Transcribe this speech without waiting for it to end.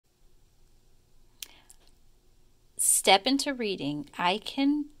step into reading. I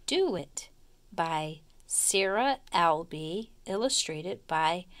Can Do It by Sarah Albee, illustrated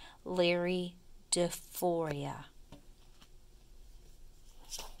by Larry DeForia.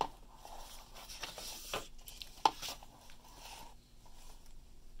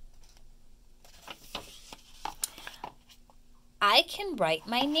 I can write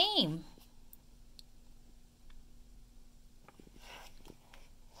my name.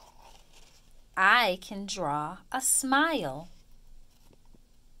 I can draw a smile.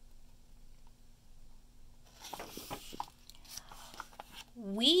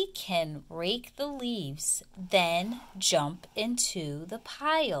 We can rake the leaves, then jump into the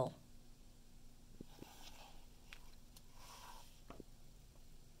pile.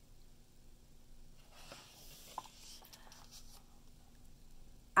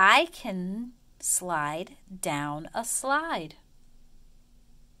 I can slide down a slide.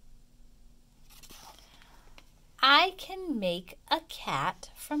 I can make a cat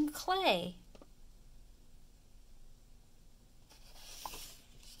from clay.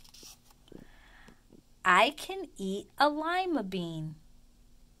 I can eat a lima bean.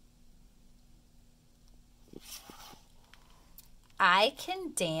 I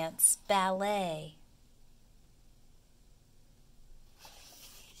can dance ballet.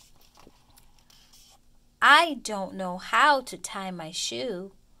 I don't know how to tie my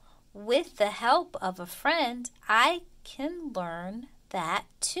shoe. With the help of a friend, I can learn that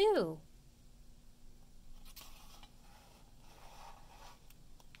too.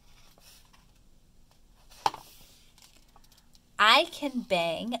 I can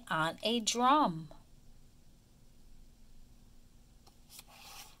bang on a drum.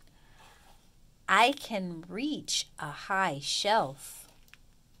 I can reach a high shelf.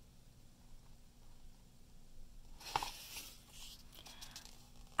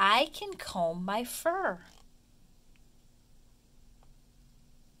 I can comb my fur.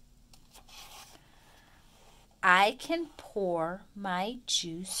 I can pour my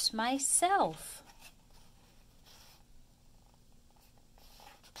juice myself.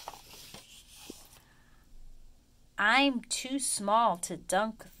 I'm too small to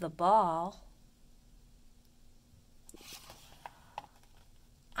dunk the ball.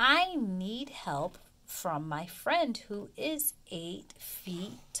 I need help from my friend who is 8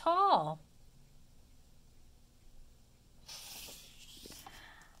 feet tall.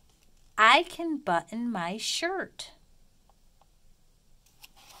 I can button my shirt.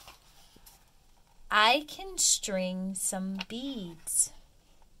 I can string some beads.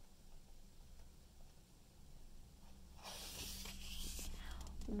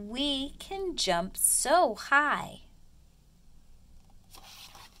 We can jump so high.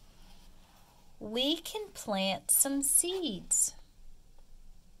 We can plant some seeds.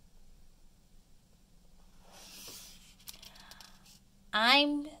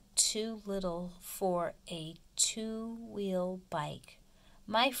 I'm too little for a two-wheel bike.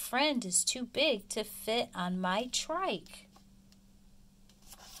 My friend is too big to fit on my trike.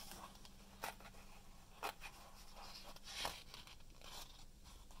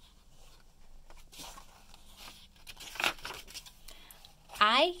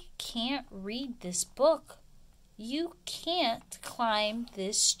 I can't read this book. You can't climb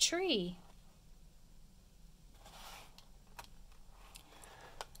this tree.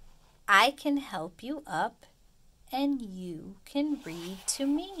 I can help you up and you can read to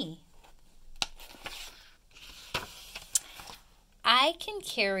me. I can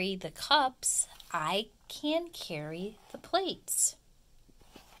carry the cups. I can carry the plates.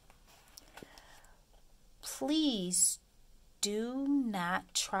 Please do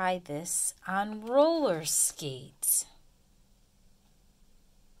not try this on roller skates.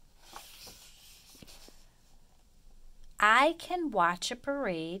 I can watch a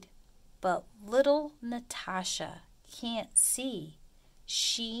parade, but little Natasha can't see.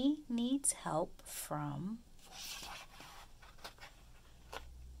 She needs help from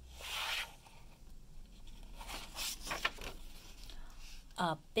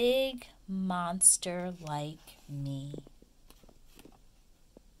a big monster like me.